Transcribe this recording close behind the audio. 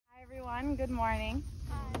everyone. Good morning.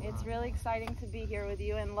 It's really exciting to be here with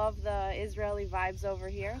you and love the Israeli vibes over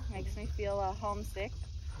here. Makes me feel homesick.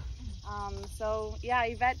 So yeah,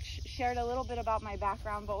 Yvette shared a little bit about my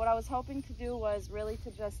background, but what I was hoping to do was really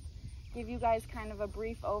to just give you guys kind of a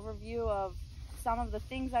brief overview of some of the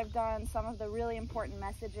things I've done, some of the really important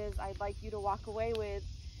messages I'd like you to walk away with,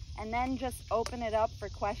 and then just open it up for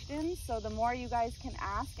questions. So the more you guys can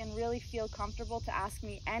ask and really feel comfortable to ask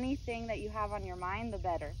me anything that you have on your mind, the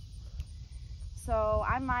better. So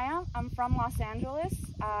I'm Maya. I'm from Los Angeles.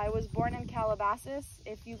 I was born in Calabasas.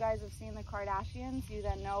 If you guys have seen the Kardashians, you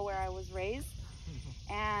then know where I was raised.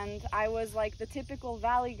 And I was like the typical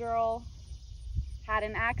Valley girl, had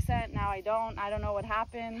an accent, now I don't know what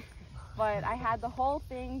happened, but I had the whole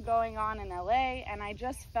thing going on in LA, and I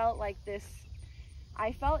just felt like this,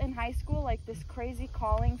 I felt in high school like this crazy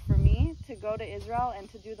calling for me to go to Israel and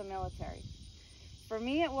to do the military. For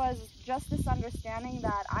me, it was just this understanding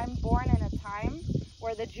that I'm born in a time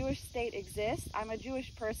where the Jewish state exists. I'm a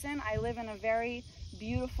Jewish person. I live in a very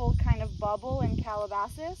beautiful kind of bubble in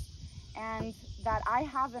Calabasas, and that I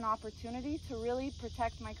have an opportunity to really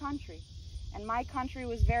protect my country. And my country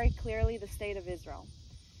was very clearly the state of Israel.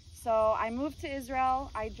 So I moved to Israel.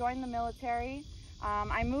 I joined the military.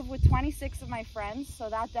 I moved with 26 of my friends, so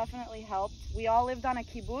that definitely helped. We all lived on a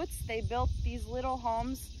kibbutz. They built these little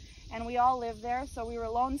homes, and we all lived there. So we were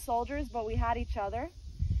lone soldiers, but we had each other.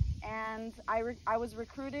 And I was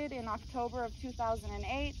recruited in October of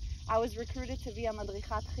 2008. I was recruited to be a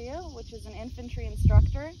madrichat chiyur, which is an infantry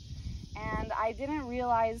instructor. And I didn't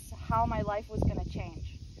realize how my life was going to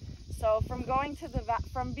change. So from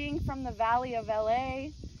being from the valley of LA,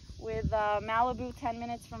 with Malibu 10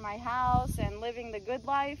 minutes from my house and living the good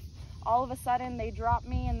life, all of a sudden they dropped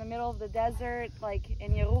me in the middle of the desert, like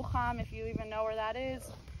in Yerucham, if you even know where that is.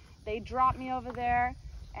 They dropped me over there,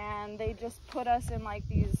 and they just put us in like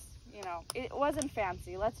these, you know, it wasn't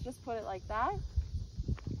fancy, let's just put it like that.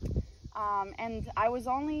 And I was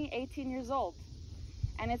only 18 years old.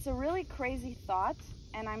 And it's a really crazy thought,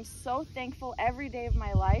 and I'm so thankful every day of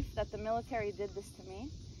my life that the military did this to me,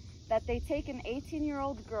 that they take an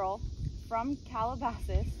 18-year-old girl from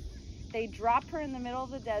Calabasas, they drop her in the middle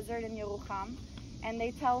of the desert in Yerucham, and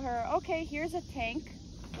they tell her, okay, here's a tank.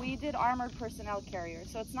 We did armored personnel carrier,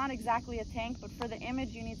 so it's not exactly a tank, but for the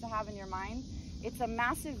image you need to have in your mind, it's a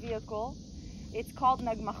massive vehicle. It's called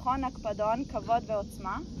Nagmachon Akpadon Kavod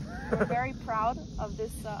Ve'otzma. We're very proud of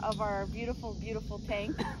this, of our beautiful, beautiful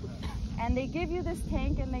tank. And they give you this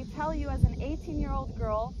tank, and they tell you as an 18-year-old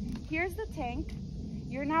girl, here's the tank.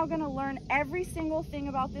 You're now going to learn every single thing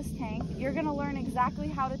about this tank. You're going to learn exactly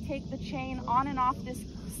how to take the chain on and off this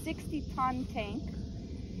 60-ton tank.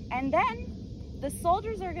 And then the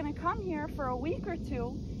soldiers are going to come here for a week or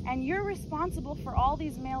two, and you're responsible for all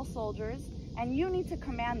these male soldiers, and you need to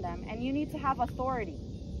command them, and you need to have authority.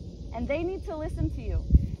 And they need to listen to you.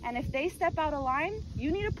 And if they step out of line,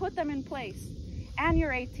 you need to put them in place. And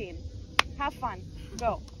you're 18. Have fun.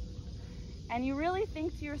 Go. And you really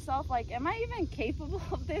think to yourself, like, am I even capable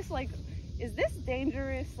of this? Like, is this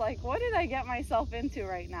dangerous? Like, what did I get myself into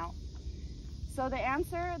right now? So the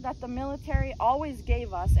answer that the military always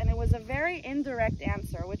gave us, and it was a very indirect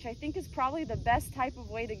answer, which I think is probably the best type of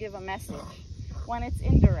way to give a message when it's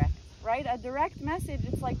indirect, right? A direct message,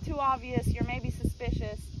 it's like too obvious, you're maybe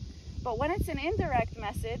suspicious. But when it's an indirect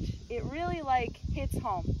message, it really like hits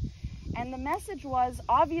home. And the message was,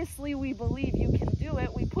 obviously we believe you can do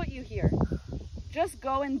it, we put you here. Just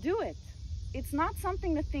go and do it. It's not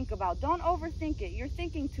something to think about. Don't overthink it. You're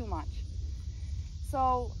thinking too much.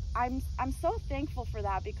 So I'm so thankful for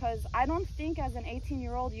that, because I don't think as an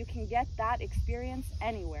 18-year-old you can get that experience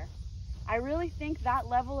anywhere. I really think that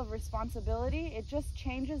level of responsibility, it just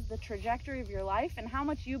changes the trajectory of your life and how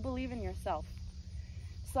much you believe in yourself.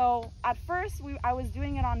 So at first I was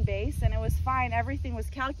doing it on base, and it was fine. Everything was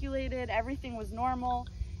calculated, everything was normal.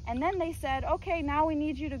 And then they said, okay, now we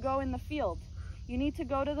need you to go in the field. You need to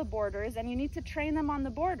go to the borders, and you need to train them on the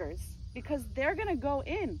borders, because they're going to go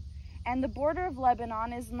in. And the border of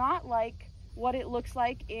Lebanon is not like what it looks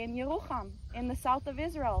like in Yerucham, in the south of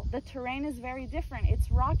Israel. The terrain is very different. It's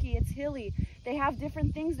rocky, it's hilly. They have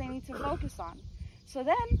different things they need to focus on. So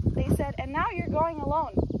then they said, and now you're going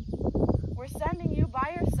alone. We're sending you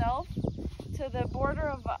by yourself to the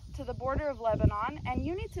border of Lebanon, and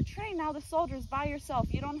you need to train now the soldiers by yourself.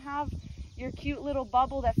 You don't have your cute little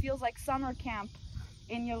bubble that feels like summer camp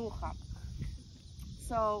in Yerucham.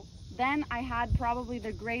 So then I had probably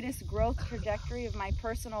the greatest growth trajectory of my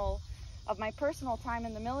personal time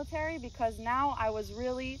in the military, because now I was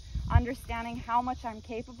really understanding how much I'm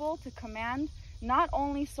capable to command not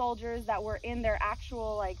only soldiers that were in their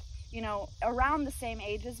actual, like, you know, around the same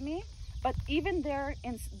age as me, but even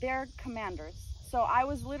their commanders. So I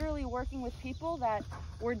was literally working with people that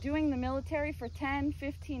were doing the military for 10,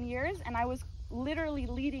 15 years, and I was literally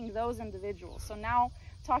leading those individuals. So now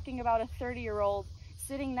talking about a 30-year-old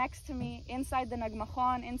sitting next to me inside the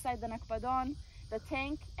Nagmachon, inside the Nakpadon, the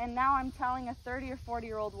tank, and now I'm telling a 30 or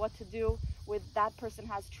 40-year-old what to do with that person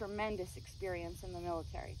has tremendous experience in the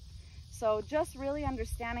military. So just really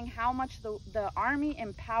understanding how much the Army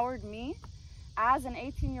empowered me as an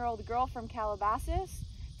 18-year-old girl from Calabasas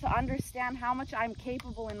to understand how much I'm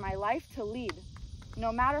capable in my life to lead.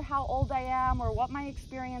 No matter how old I am or what my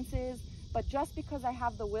experience is, but just because I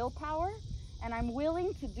have the willpower and I'm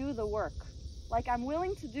willing to do the work. Like I'm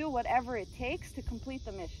willing to do whatever it takes to complete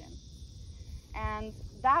the mission. And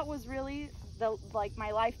that was really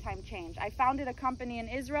my lifetime change. I founded a company in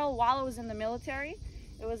Israel while I was in the military.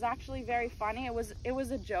 It was actually very funny. It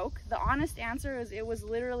was a joke. The honest answer is it was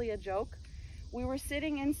literally a joke. We were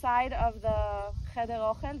sitting inside of the Cheder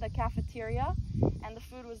Ochel, the cafeteria, and the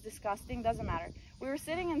food was disgusting, doesn't matter. We were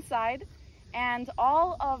sitting inside, and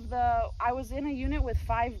I was in a unit with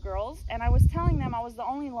 5 girls, and I was telling them, I was the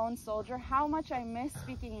only lone soldier, how much I miss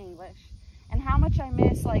speaking English, and how much I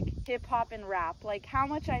miss like hip hop and rap, like how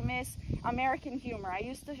much I miss American humor. I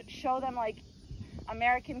used to show them like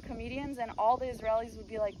American comedians, and all the Israelis would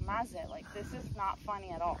be like, Mazeh, like this is not funny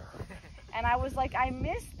at all. And I was like, I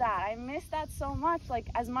miss that so much. Like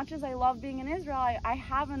as much as I love being in Israel, I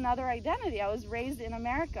have another identity. I was raised in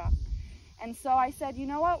America. And so I said, you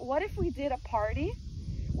know what if we did a party?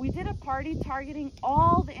 We did a party targeting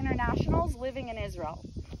all the internationals living in Israel,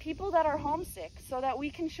 people that are homesick, so that we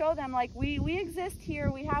can show them like we exist here,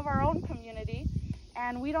 we have our own community,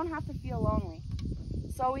 and we don't have to feel lonely.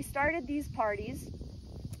 So we started these parties,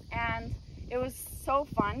 and it was so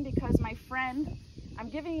fun because my friend, I'm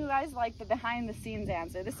giving you guys like the behind the scenes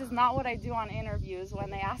answer. This is not what I do on interviews when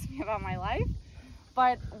they ask me about my life.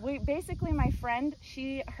 But basically my friend,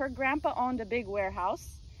 her grandpa owned a big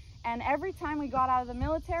warehouse. And every time we got out of the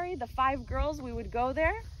military, the 5 girls, we would go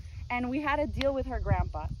there and we had a deal with her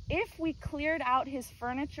grandpa. If we cleared out his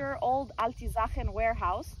furniture, old Altizachen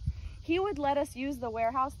warehouse, he would let us use the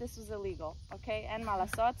warehouse. This was illegal, okay? And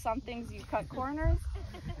malasot, some things you cut corners,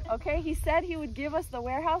 okay? He said he would give us the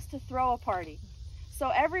warehouse to throw a party. So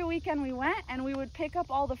every weekend we went and we would pick up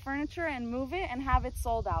all the furniture and move it and have it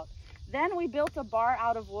sold out. Then we built a bar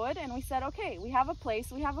out of wood and we said, okay, we have a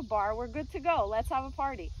place, we have a bar, we're good to go, let's have a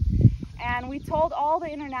party. And we told all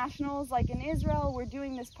the internationals, like in Israel, we're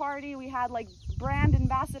doing this party. We had like brand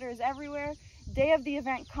ambassadors everywhere. Day of the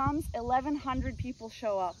event comes, 1,100 people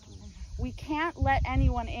show up. We can't let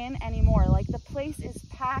anyone in anymore. Like the place is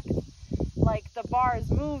packed. Like the bar is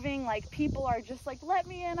moving, like people are just like, let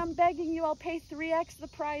me in, I'm begging you, I'll pay 3x the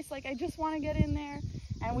price, like I just want to get in there.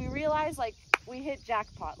 And we realized like we hit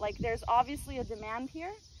jackpot, like there's obviously a demand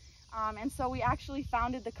here. And so we actually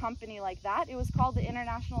founded the company like that. It was called the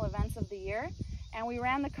International Events of the Year. And we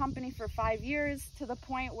ran the company for 5 years to the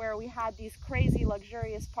point where we had these crazy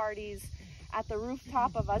luxurious parties at the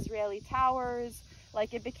rooftop of Israeli towers.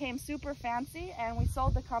 Like it became super fancy, and we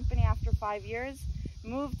sold the company after 5 years.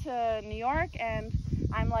 Moved to New York, and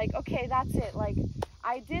I'm like, okay, that's it. Like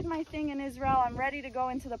I did my thing in Israel, I'm ready to go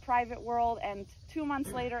into the private world. And 2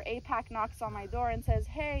 months later, AIPAC knocks on my door and says,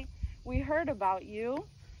 hey, we heard about you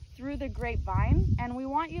through the grapevine and we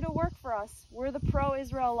want you to work for us. We're the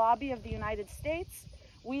pro-Israel lobby of the United States.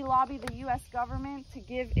 We lobby the US government to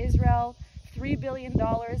give Israel $3 billion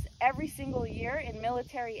every single year in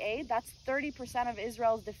military aid. That's 30% of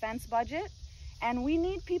Israel's defense budget. And we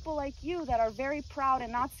need people like you that are very proud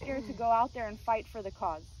and not scared to go out there and fight for the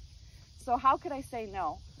cause. So how could I say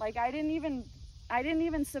no? Like I didn't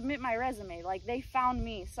even submit my resume. Like they found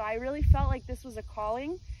me. So I really felt like this was a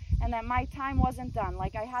calling and that my time wasn't done.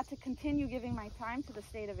 Like I had to continue giving my time to the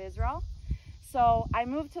state of Israel. So I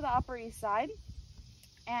moved to the Upper East Side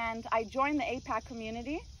and I joined the AIPAC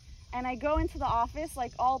community, and I go into the office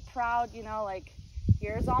like all proud, you know, like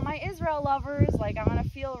here's all my Israel lovers, like I'm gonna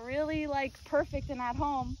feel really like perfect and at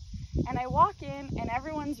home. And I walk in and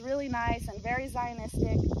everyone's really nice and very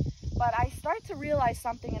Zionistic, but I start to realize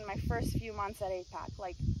something in my first few months at AIPAC,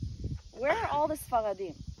 like where are all the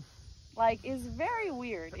Sfaradim? Like is very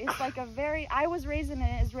weird. It's like I was raised in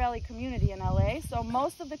an Israeli community in LA, so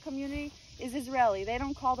most of the community is Israeli. They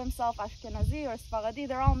don't call themselves Ashkenazi or Sfaradi,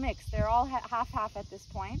 they're all mixed, they're all half-half at this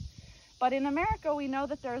point. But in America, we know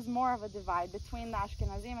that there's more of a divide between the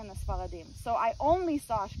Ashkenazim and the Sfaradim. So I only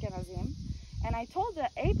saw Ashkenazim, and I told the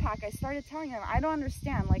AIPAC, I started telling them, I don't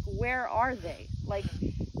understand, like, where are they? Like,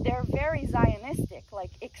 they're very Zionistic,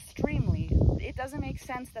 like, extremely. It doesn't make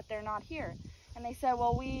sense that they're not here. And And they said,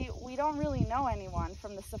 well, we don't really know anyone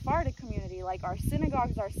from the Sephardic community. Like, our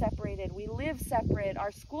synagogues are separated, we live separate,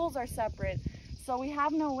 our schools are separate, so we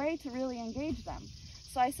have no way to really engage them.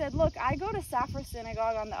 So I said, look, I go to Safra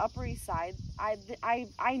Synagogue on the Upper East Side. I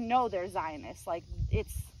know they're Zionists. Like,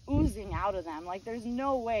 it's oozing out of them. Like, there's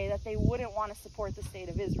no way that they wouldn't want to support the state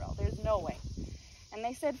of Israel. There's no way. And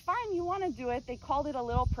they said, fine, you want to do it. They called it a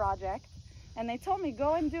little project. And they told me,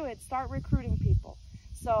 go and do it. Start recruiting people.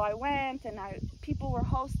 So I went, and people were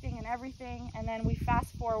hosting and everything. And then we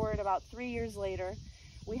fast forward about 3 years later.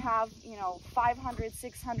 We have, 500,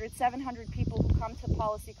 600, 700 people who come to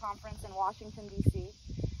policy conference in Washington, D.C.,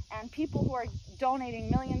 and people who are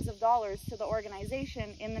donating millions of dollars to the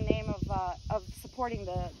organization in the name of supporting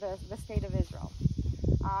the state of Israel.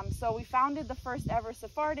 So we founded the first ever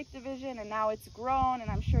Sephardic division, and now it's grown,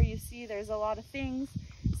 and I'm sure you see there's a lot of things.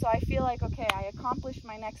 So I feel like, okay, I accomplished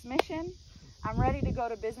my next mission. I'm ready to go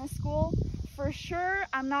to business school. For sure,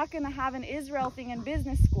 I'm not going to have an Israel thing in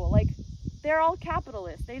business school. Like, they're all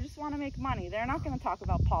capitalists. They just want to make money. They're not going to talk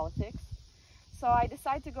about politics. So I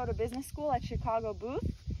decided to go to business school at Chicago Booth,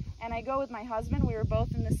 and I go with my husband. We were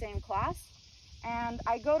both in the same class. And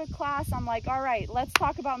I go to class, I'm like, all right, let's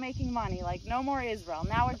talk about making money. Like, no more Israel.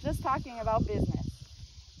 Now we're just talking about business.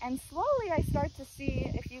 And slowly I start to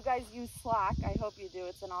see, if you guys use Slack, I hope you do,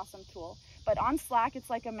 it's an awesome tool. But on Slack, it's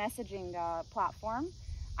like a messaging platform.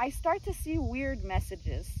 I start to see weird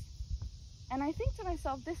messages. And I think to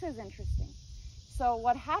myself, this is interesting. So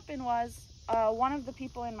what happened was, one of the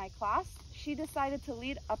people in my class, she decided to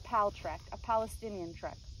lead a PAL trek, a Palestinian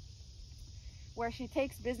trek, where she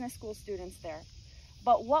takes business school students there.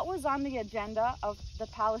 But what was on the agenda of the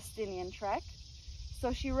Palestinian trek?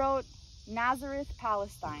 So she wrote Nazareth,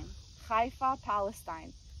 Palestine, Haifa,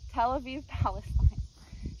 Palestine, Tel Aviv, Palestine.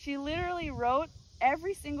 She literally wrote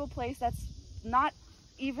every single place that's not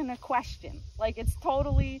even a question. Like, it's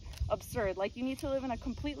totally absurd. Like, you need to live in a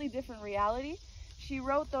completely different reality. She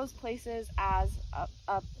wrote those places as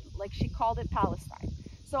like, she called it Palestine.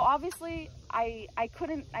 So obviously I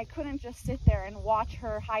couldn't just sit there and watch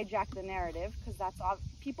her hijack the narrative, because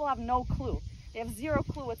people have no clue. They have zero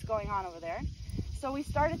clue what's going on over there. So we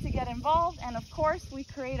started to get involved, and of course we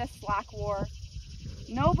create a Slack war.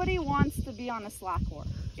 Nobody wants to be on a Slack war.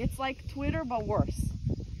 It's like Twitter, but worse.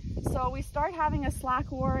 So we start having a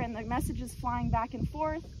Slack war, and the messages flying back and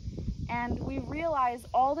forth, and we realize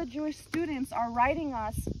all the Jewish students are writing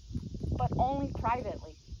us, but only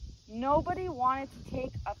privately. Nobody wanted to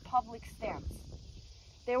take a public stance.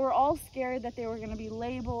 They were all scared that they were going to be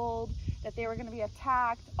labeled, that they were going to be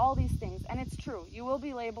attacked, all these things. And it's true, you will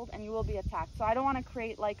be labeled and you will be attacked. So I don't want to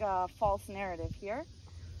create like a false narrative here.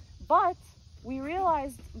 But we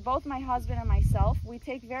realized, both my husband and myself, we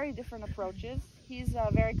take very different approaches. He's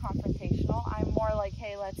very confrontational. I'm more like,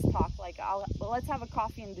 hey, let's talk. Like, let's have a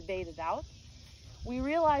coffee and debate it out. We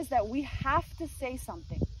realized that we have to say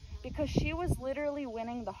something, because she was literally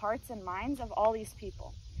winning the hearts and minds of all these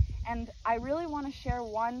people. And I really want to share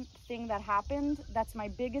one thing that happened that's my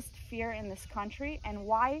biggest fear in this country, and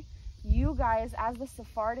why you guys, as the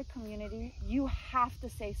Sephardic community, you have to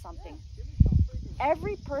say something.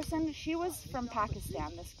 Every person, she was from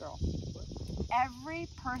Pakistan, this girl. Every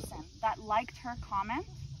person that liked her comment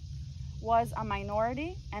was a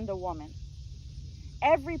minority and a woman.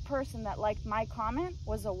 Every person that liked my comment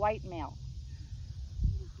was a white male.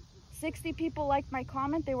 60 people liked my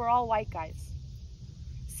comment, they were all white guys.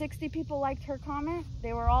 60 people liked her comment,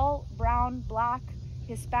 they were all brown, black,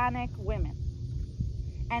 Hispanic women.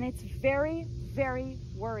 And it's very, very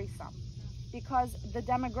worrisome, because the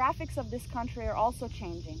demographics of this country are also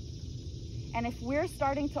changing. And if we're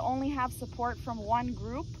starting to only have support from one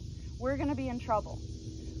group, we're going to be in trouble.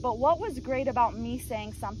 But what was great about me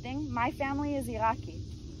saying something? My family is Iraqi.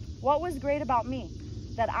 What was great about me?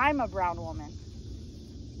 That I'm a brown woman.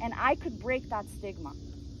 And I could break that stigma.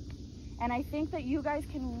 And I think that you guys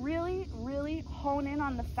can really, really hone in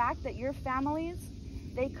on the fact that your families,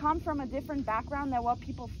 they come from a different background than what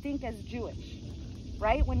people think as Jewish,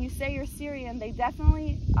 right? When you say you're Syrian, they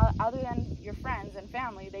definitely, other than your friends and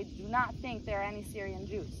family, they do not think there are any Syrian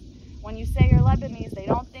Jews. When you say you're Lebanese, they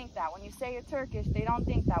don't think that. When you say you're Turkish, they don't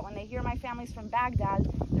think that. When they hear my family's from Baghdad,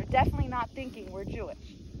 they're definitely not thinking we're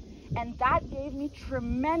Jewish. And that gave me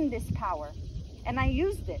tremendous power. And I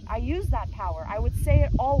used it. I used that power. I would say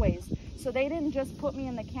it always. So they didn't just put me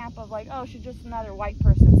in the camp of like, oh, she's just another white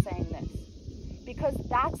person saying this. Because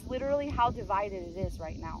that's literally how divided it is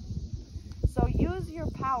right now. So use your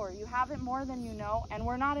power. You have it more than you know, and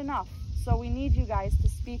we're not enough. So we need you guys to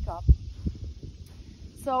speak up.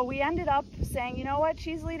 So we ended up saying, you know what,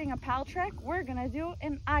 she's leading a PAL trek. We're going to do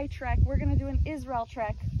an I trek. We're going to do an Israel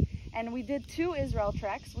trek. And we did 2 Israel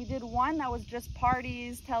treks. We did one that was just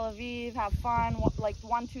parties, Tel Aviv, have fun, like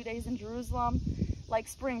 1-2 days in Jerusalem, like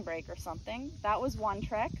spring break or something. That was one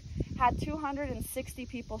trek. Had 260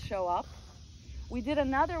 people show up. We did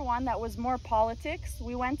another one that was more politics.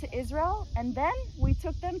 We went to Israel, and then we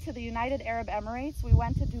took them to the United Arab Emirates. We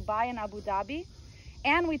went to Dubai and Abu Dhabi,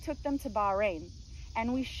 and we took them to Bahrain.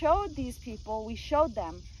 And we showed these people, we showed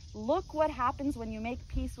them, look what happens when you make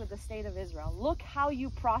peace with the state of Israel. Look how you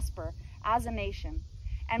prosper as a nation.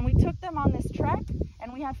 And we took them on this trek,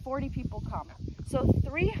 and we had 40 people come. So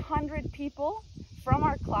 300 people from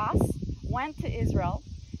our class went to Israel,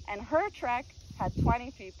 and her trek had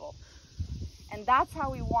 20 people. And that's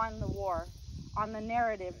how we won the war on the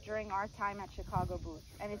narrative during our time at Chicago Booth.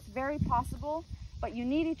 And it's very possible, but you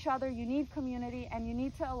need each other, you need community, and you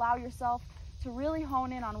need to allow yourself to really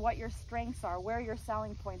hone in on what your strengths are, where your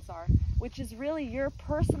selling points are, which is really your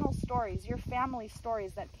personal stories, your family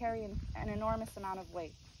stories that carry an enormous amount of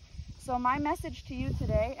weight. So my message to you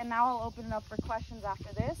today, and now I'll open it up for questions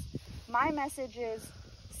after this, my message is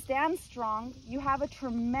stand strong. You have a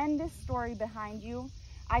tremendous story behind you.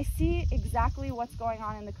 I see exactly what's going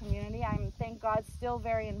on in the community. I'm, thank God, still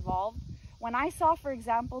very involved. When I saw, for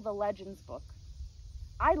example, the Legends book,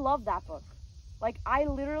 I love that book. Like, I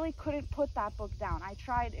literally couldn't put that book down. I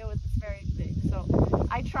tried, it was very big, so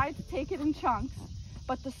I tried to take it in chunks,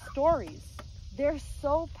 but the stories, they're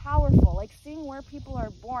so powerful. Like, seeing where people are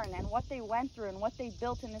born and what they went through and what they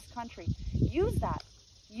built in this country. Use that.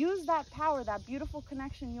 Use that power, that beautiful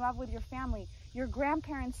connection you have with your family, your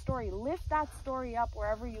grandparents' story. Lift that story up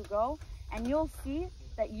wherever you go, and you'll see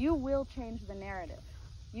that you will change the narrative.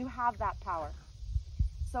 You have that power.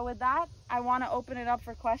 So with that, I want to open it up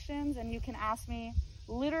for questions, and you can ask me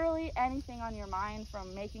literally anything on your mind,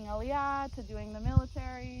 from making Aliyah to doing the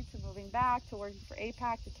military to moving back to working for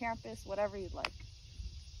APAC to campus, whatever you'd like.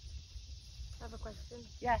 I have a question.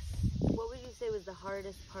 Yes. What would you say was the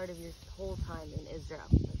hardest part of your whole time in Israel?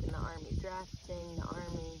 Like in the army, drafting, the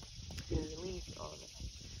army, being released, all of it.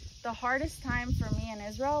 The hardest time for me in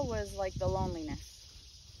Israel was like the loneliness.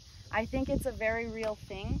 I think it's a very real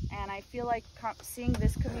thing, and I feel like seeing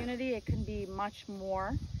this community, it can be much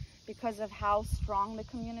more because of how strong the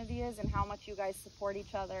community is and how much you guys support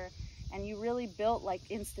each other, and you really built like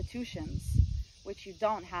institutions, which you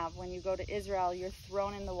don't have. When you go to Israel, you're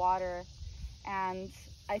thrown in the water, and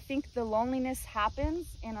I think the loneliness happens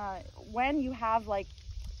when you have, like,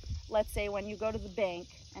 let's say when you go to the bank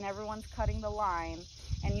and everyone's cutting the line,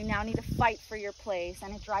 and you now need to fight for your place,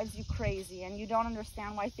 and it drives you crazy, and you don't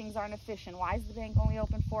understand why things aren't efficient. Why is the bank only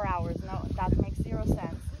open 4 hours? No, that makes 0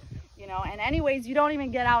 sense. You know, and anyways, you don't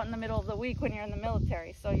even get out in the middle of the week when you're in the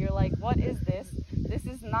military. So you're like, what is this? This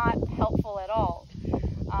is not helpful at all.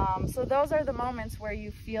 So those are the moments where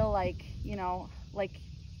you feel like, you know, like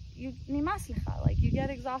you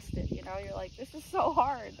get exhausted, you know, you're like, this is so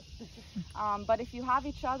hard. But if you have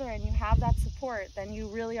each other and you have that support, then you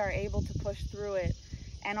really are able to push through it.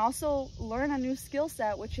 And also learn a new skill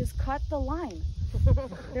set, which is cut the line.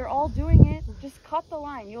 They're all doing it. Just cut the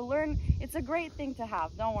line. You'll learn. It's a great thing to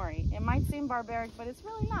have. Don't worry. It might seem barbaric, but it's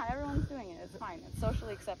really not. Everyone's doing it. It's fine. It's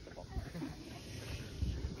socially acceptable.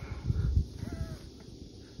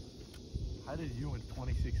 How did you and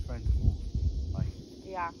 26 friends move?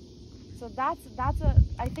 Yeah. So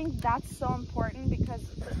I think that's so important, because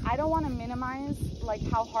I don't want to minimize like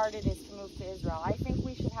how hard it is to move to Israel. I think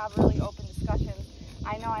we should have really open discussions.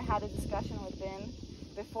 I know I had a discussion with Ben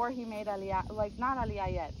before he made Aliyah, like not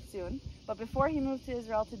Aliyah yet, soon, but before he moved to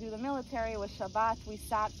Israel to do the military with Shabbat, we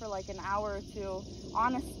sat for like an hour or two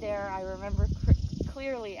on a stair, I remember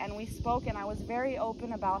clearly, and we spoke, and I was very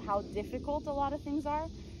open about how difficult a lot of things are,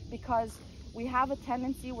 because we have a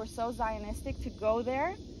tendency, we're so Zionistic, to go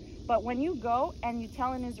there, but when you go and you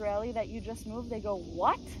tell an Israeli that you just moved, they go,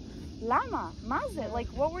 what? Lama? Mazeh? Like,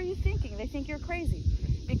 what were you thinking? They think you're crazy.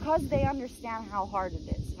 Because they understand how hard it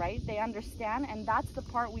is, right? They understand, and that's the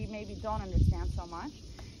part we maybe don't understand so much.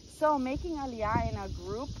 So making Aliyah in a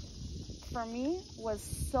group, for me, was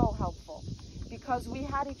so helpful, because we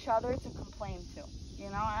had each other to complain to. You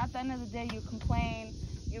know, at the end of the day, you complain,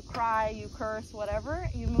 you cry, you curse, whatever,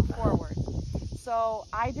 you move forward. So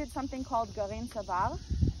I did something called Garin Sabar,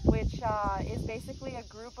 which is basically a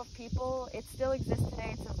group of people. It still exists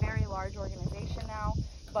today. It's a very large organization now,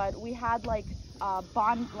 but we had like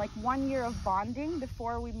 1 year of bonding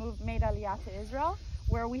before we made Aliyah to Israel,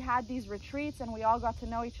 where we had these retreats and we all got to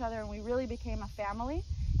know each other, and we really became a family.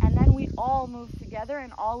 And then we all moved together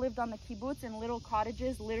and all lived on the kibbutz in little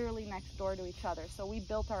cottages literally next door to each other. So we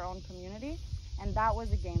built our own community, and that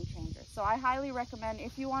was a game changer. So I highly recommend,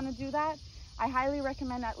 if you want to do that, I highly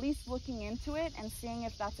recommend at least looking into it and seeing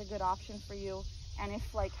if that's a good option for you, and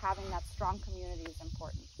if like having that strong community is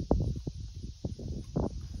important.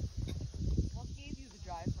 What gave you the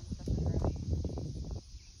drive from such an early age?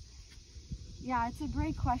 Yeah, it's a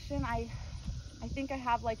great question. I think I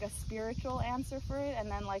have like a spiritual answer for it,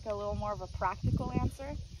 and then like a little more of a practical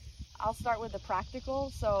answer. I'll start with the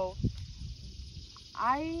practical. So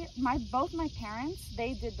both my parents,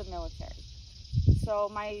 they did the military. So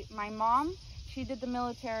my mom, she did the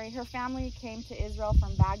military. Her family came to Israel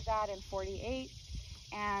from Baghdad in '48,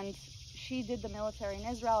 and she did the military in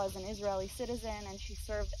Israel as an Israeli citizen, and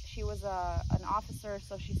she was an officer,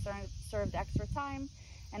 so she served extra time.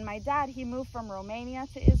 And my dad, he moved from Romania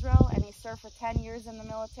to Israel, and he served for 10 years in the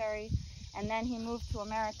military, and then he moved to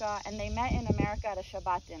America, and they met in America at a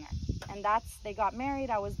Shabbat dinner. And they got married.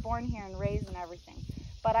 I was born here and raised and everything.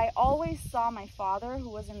 But I always saw my father, who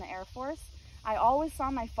was in the Air Force, I always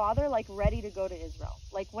saw my father like ready to go to Israel.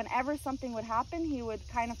 Like whenever something would happen, he would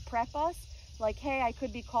kind of prep us, like, hey, I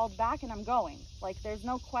could be called back and I'm going. Like there's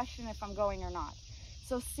no question if I'm going or not.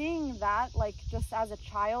 So seeing that, like just as a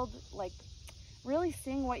child, like really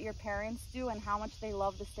seeing what your parents do and how much they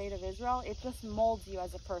love the state of Israel, it just molds you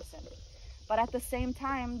as a person. But at the same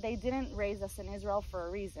time, they didn't raise us in Israel for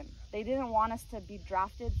a reason. They didn't want us to be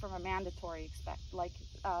drafted from a mandatory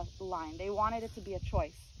line. They wanted it to be a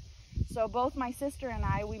choice. So both my sister and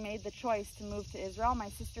I, we made the choice to move to Israel. My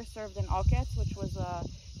sister served in Oketz, which was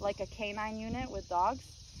like a canine unit with dogs.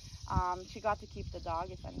 She got to keep the dog,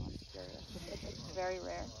 if anyone's curious. It's very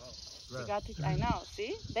rare. She got to, I know,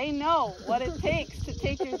 see? They know what it takes to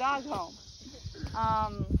take your dog home.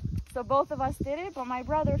 So both of us did it, but my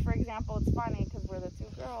brother, for example, it's funny because we're the two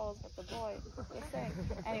girls, but the boy, just saying.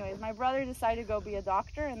 Anyways, my brother decided to go be a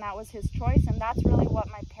doctor, and that was his choice, and that's really what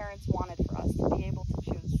my parents wanted for us, to be able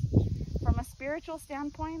to choose. From a spiritual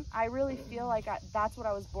standpoint, I really feel like that's what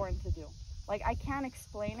I was born to do. Like, I can't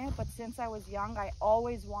explain it, but since I was young, I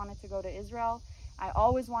always wanted to go to Israel. I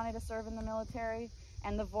always wanted to serve in the military,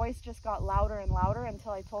 and the voice just got louder and louder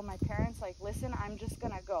until I told my parents, like, listen, I'm just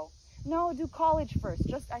gonna go. No, do college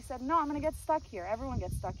first. I said, no, I'm gonna get stuck here. Everyone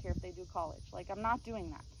gets stuck here if they do college. Like, I'm not doing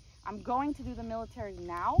that. I'm going to do the military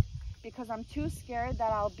now because I'm too scared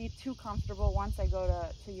that I'll be too comfortable once I go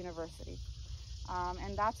to university.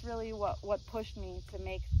 And that's really what pushed me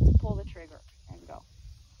to pull the trigger and go.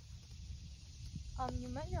 You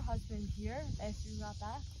met your husband here after you got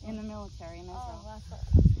back? In the military in Israel. Oh, that's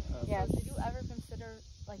what. Yes. So did you ever consider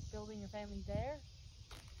like building your family there?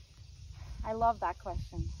 I love that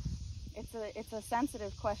question. It's a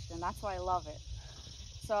sensitive question. That's why I love it.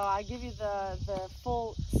 So I'll give you the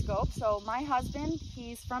full scope. So my husband,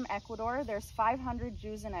 he's from Ecuador. There's 500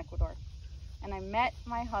 Jews in Ecuador. And I met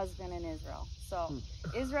my husband in Israel. So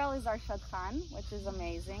Israel is our shadchan, which is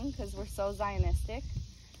amazing because we're so Zionistic.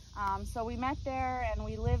 So we met there and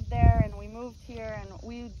we lived there and we moved here and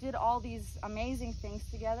we did all these amazing things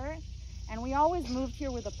together. And we always moved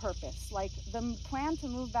here with a purpose. Like the plan to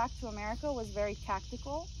move back to America was very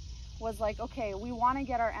tactical. Was like, okay, we want to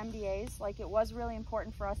get our MBAs. Like it was really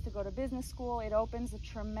important for us to go to business school. It opens a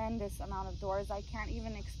tremendous amount of doors. I can't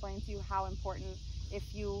even explain to you how important, if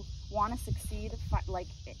you want to succeed, like,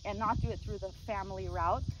 and not do it through the family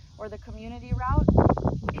route or the community route,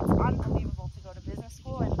 it's unbelievable to go to business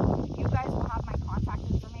school. And you guys will have my contact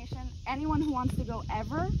information. Anyone who wants to go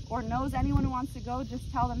ever or knows anyone who wants to go,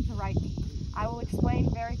 just tell them to write me. I will explain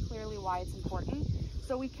very clearly why it's important.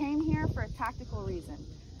 So we came here for a tactical reason.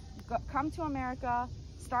 Come to America,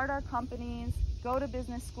 start our companies, go to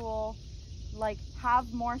business school, like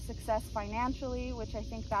have more success financially, which I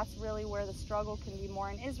think that's really where the struggle can be more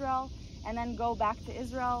in Israel, and then go back to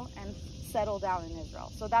Israel and settle down in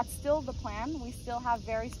Israel. So that's still the plan. We still have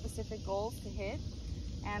very specific goals to hit,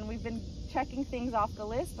 and we've been checking things off the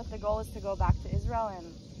list, but the goal is to go back to Israel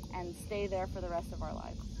and stay there for the rest of our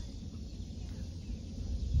lives.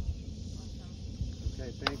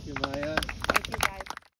 Okay, thank you, Maya.